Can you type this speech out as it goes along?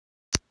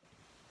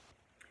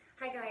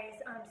Hi guys,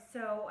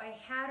 so I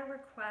had a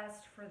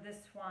request for this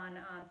one.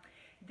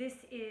 This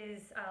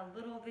is a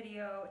little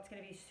video. It's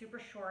going to be super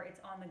short.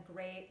 It's on the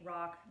gray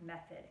rock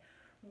method.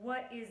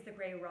 What is the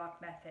gray rock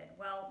method?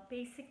 Well,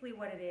 basically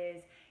what it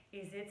is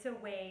it's a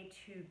way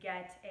to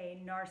get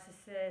a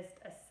narcissist,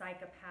 a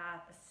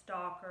psychopath, a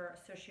stalker,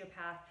 a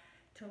sociopath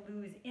to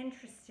lose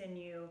interest in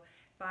you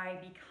by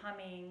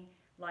becoming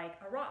like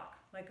a rock,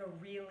 like a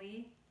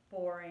really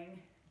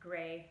boring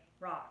gray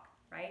rock,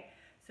 right?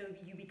 So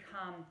you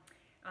become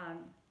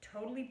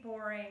totally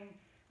boring.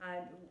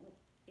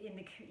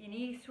 In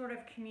any sort of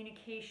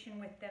communication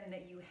with them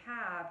that you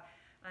have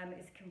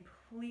is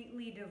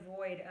completely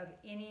devoid of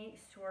any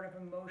sort of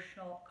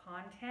emotional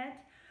content.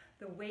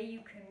 The way you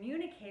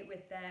communicate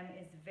with them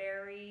is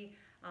very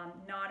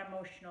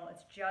non-emotional.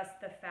 It's just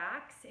the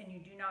facts, and you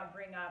do not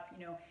bring up,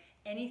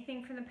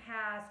 anything from the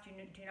past. You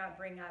do not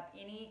bring up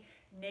any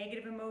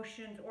negative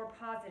emotions or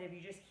positive.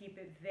 You just keep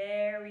it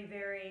very,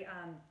 very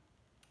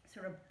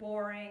sort of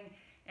boring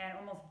and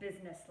almost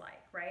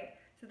business-like, right?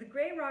 So the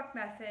gray rock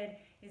method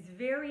is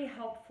very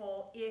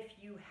helpful if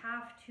you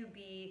have to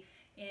be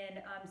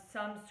in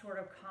some sort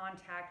of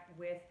contact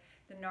with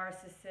the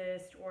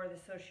narcissist or the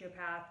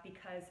sociopath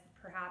because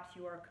perhaps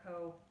you are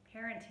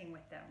co-parenting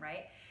with them,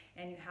 right?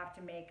 And you have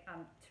to make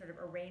sort of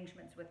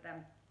arrangements with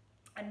them.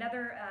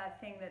 Another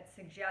thing that's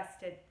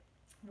suggested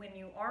when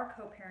you are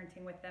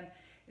co-parenting with them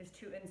is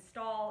to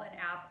install an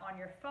app on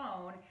your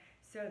phone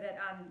so that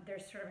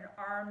there's sort of an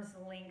arm's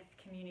length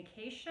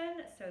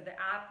communication. So the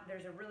app,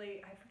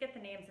 I forget the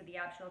names of the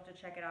apps, you'll have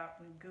to check it out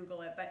and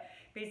Google it, but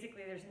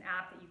basically there's an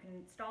app that you can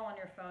install on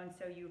your phone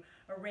so you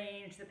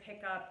arrange the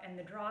pickup and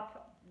the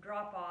drop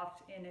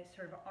off in a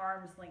sort of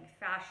arm's length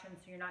fashion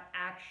so you're not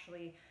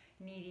actually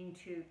needing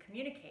to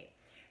communicate.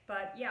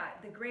 But yeah,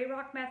 the gray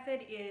rock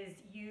method is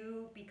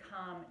you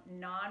become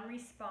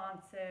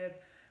non-responsive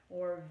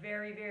or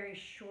very, very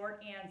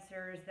short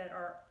answers that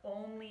are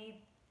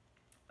only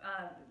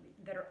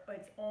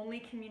it's only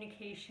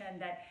communication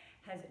that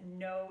has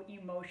no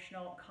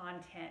emotional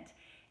content,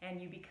 and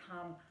you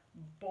become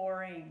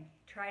boring.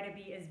 Try to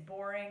be as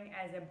boring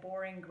as a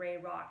boring gray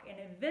rock, and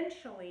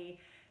eventually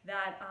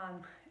that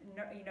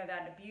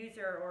that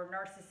abuser or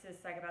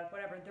narcissist, psychopath,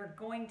 whatever, they're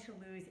going to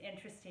lose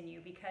interest in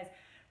you because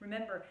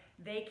remember,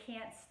 they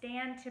can't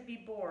stand to be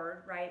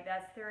bored, right?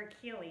 That's their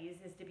Achilles,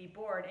 is to be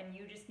bored, and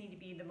you just need to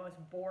be the most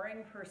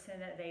boring person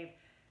that they've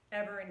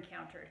ever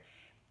encountered.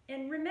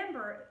 And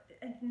remember,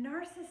 a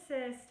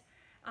narcissist,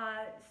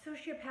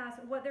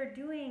 sociopaths, what they're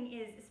doing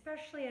is,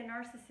 especially a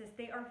narcissist,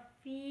 they are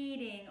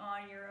feeding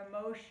on your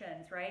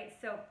emotions, right?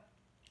 So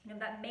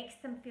that makes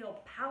them feel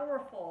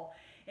powerful.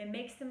 It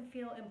makes them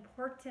feel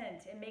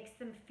important. It makes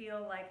them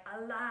feel like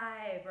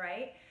alive,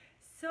 right?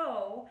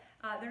 So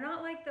they're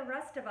not like the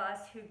rest of us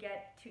who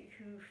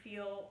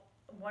feel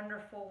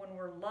wonderful when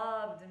we're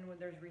loved and when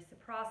there's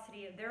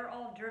reciprocity. They're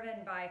all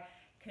driven by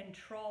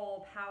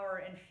control,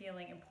 power, and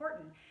feeling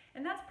important.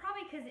 And that's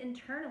probably because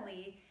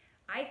internally,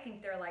 I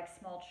think they're like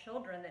small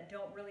children that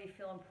don't really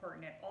feel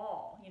important at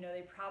all.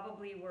 They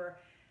probably were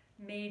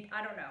made,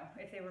 I don't know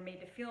if they were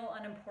made to feel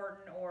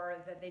unimportant or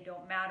that they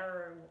don't matter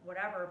or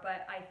whatever,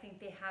 but I think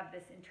they have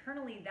this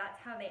internally, that's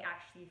how they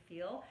actually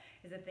feel,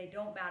 is that they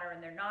don't matter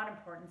and they're not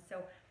important. So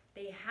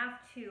they have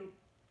to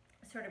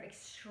sort of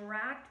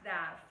extract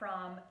that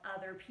from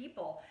other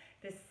people,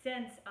 this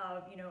sense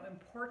of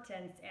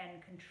importance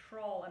and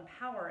control and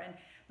power. And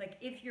like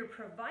if you're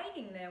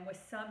providing them with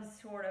some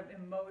sort of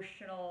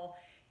emotional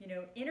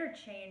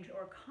interchange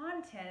or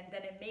content,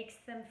 then it makes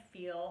them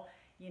feel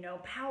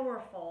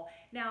powerful.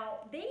 Now,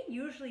 they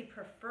usually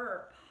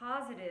prefer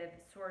positive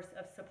source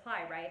of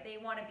supply, right? They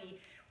want to be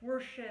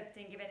worshipped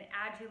and given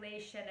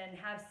adulation and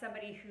have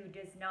somebody who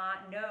does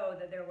not know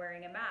that they're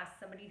wearing a mask,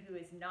 somebody who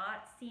has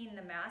not seen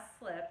the mask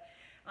slip,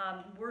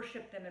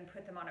 worship them and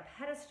put them on a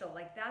pedestal.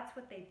 Like that's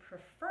what they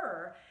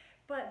prefer,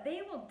 but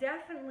they will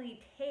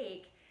definitely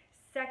take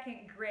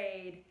second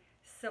grade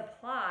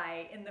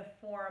supply in the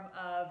form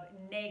of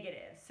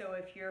negative. So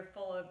if you're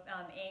full of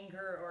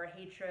anger or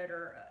hatred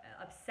or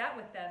upset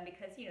with them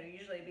because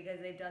usually because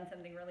they've done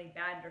something really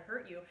bad to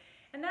hurt you,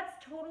 and that's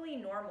totally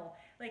normal.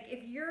 Like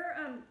if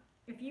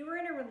you were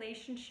in a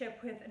relationship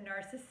with a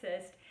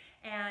narcissist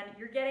and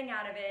you're getting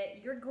out of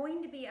it, you're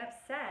going to be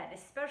upset,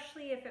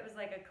 especially if it was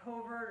like a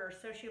covert or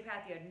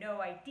sociopath, you had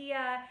no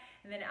idea,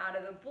 and then out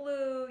of the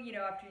blue,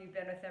 after you've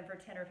been with them for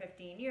 10 or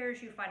 15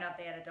 years, you find out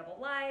they had a double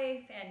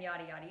life and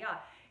yada, yada, yada.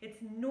 It's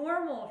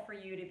normal for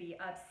you to be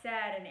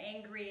upset and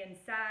angry and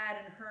sad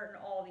and hurt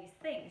and all these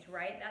things,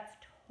 right? That's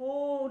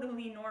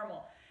totally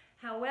normal.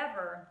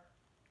 However,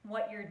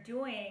 what you're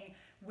doing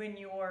when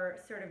you're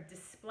sort of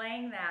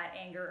displaying that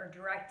anger or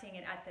directing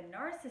it at the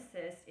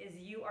narcissist is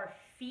you are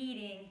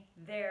feeding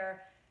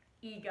their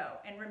ego.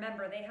 And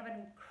remember, they have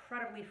an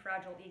incredibly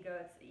fragile ego.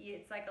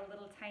 It's like a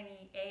little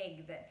tiny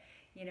egg that,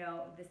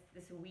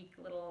 this weak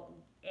little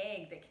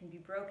egg that can be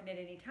broken at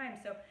any time.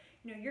 So,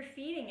 you're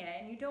feeding it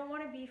and you don't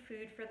want to be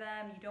food for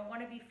them. You don't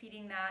want to be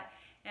feeding that.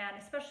 And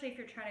especially if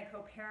you're trying to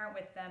co-parent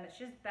with them, it's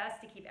just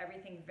best to keep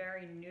everything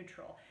very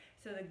neutral.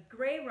 So the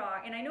gray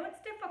rock, and I know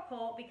it's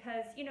difficult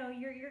because, you know,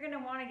 you're going to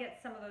want to get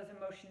some of those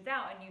emotions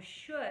out, and you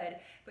should,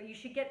 but you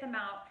should get them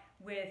out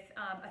with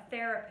a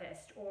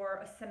therapist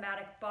or a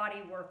somatic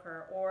body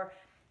worker, or,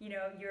 you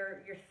know, your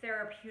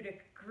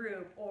therapeutic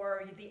group,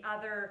 or the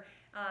other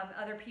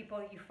people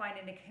that you find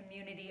in a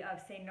community of,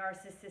 say,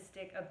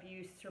 narcissistic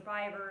abuse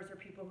survivors, or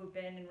people who've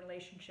been in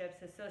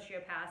relationships as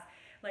sociopaths.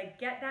 Like,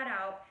 get that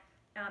out.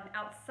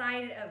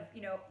 Outside of,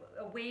 you know,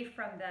 away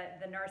from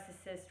the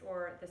narcissist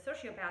or the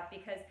sociopath,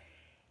 because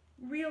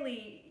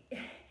really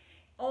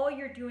all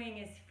you're doing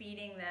is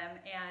feeding them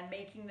and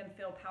making them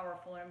feel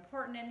powerful and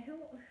important, and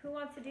who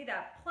wants to do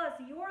that? Plus,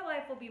 your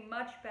life will be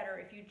much better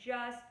if you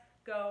just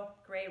go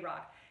gray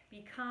rock.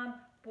 Become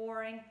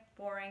boring,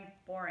 boring,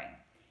 boring.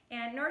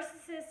 And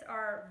narcissists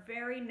are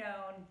very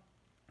known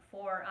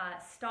for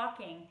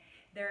stalking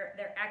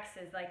their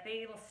exes. Like,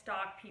 they will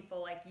stalk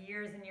people like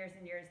years and years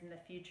and years in the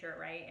future,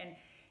 right? And,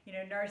 you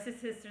know,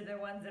 narcissists are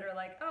the ones that are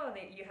like, oh,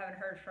 you haven't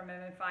heard from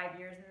him in 5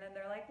 years, and then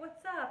they're like,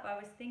 what's up? I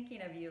was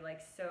thinking of you,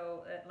 like,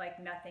 so like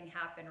nothing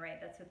happened, right?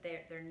 That's what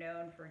they're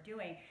known for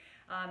doing.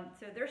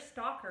 So they're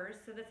stalkers.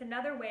 So that's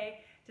another way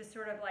to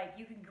sort of, like,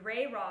 you can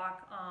gray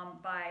rock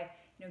by,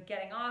 you know,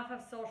 getting off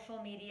of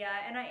social media.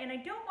 And I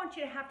don't want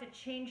you to have to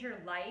change your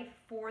life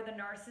for the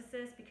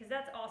narcissist, because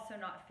that's also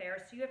not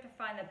fair. So you have to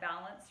find the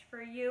balance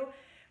for you.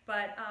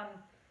 But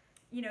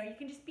you know, you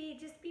can just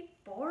be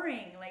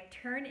boring, like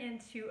turn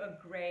into a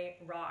gray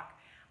rock.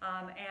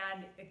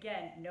 And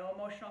again, no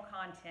emotional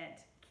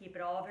content. Keep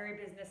it all very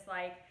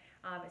businesslike.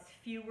 As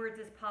few words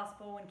as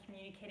possible when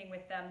communicating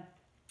with them.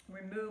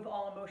 Remove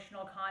all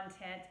emotional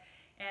content,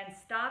 and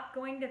stop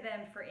going to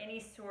them for any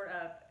sort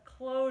of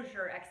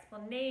closure,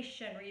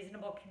 explanation,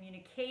 reasonable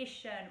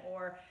communication,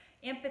 or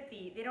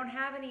empathy. They don't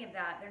have any of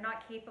that. They're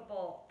not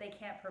capable. They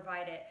can't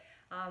provide it.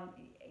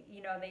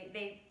 You know,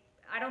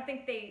 I don't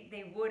think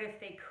they would if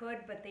they could,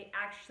 but they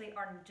actually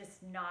are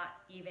just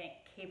not even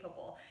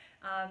capable.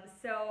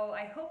 So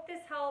I hope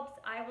this helps.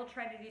 I will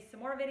try to do some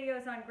more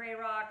videos on gray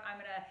rock. I'm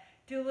going to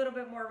do a little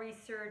bit more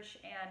research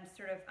and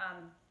sort of,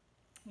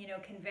 you know,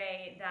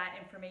 convey that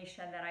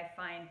information that I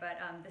find. But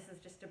this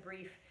is just a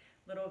brief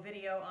little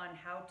video on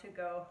how to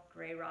go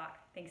gray rock.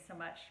 Thanks so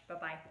much.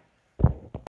 Bye-bye.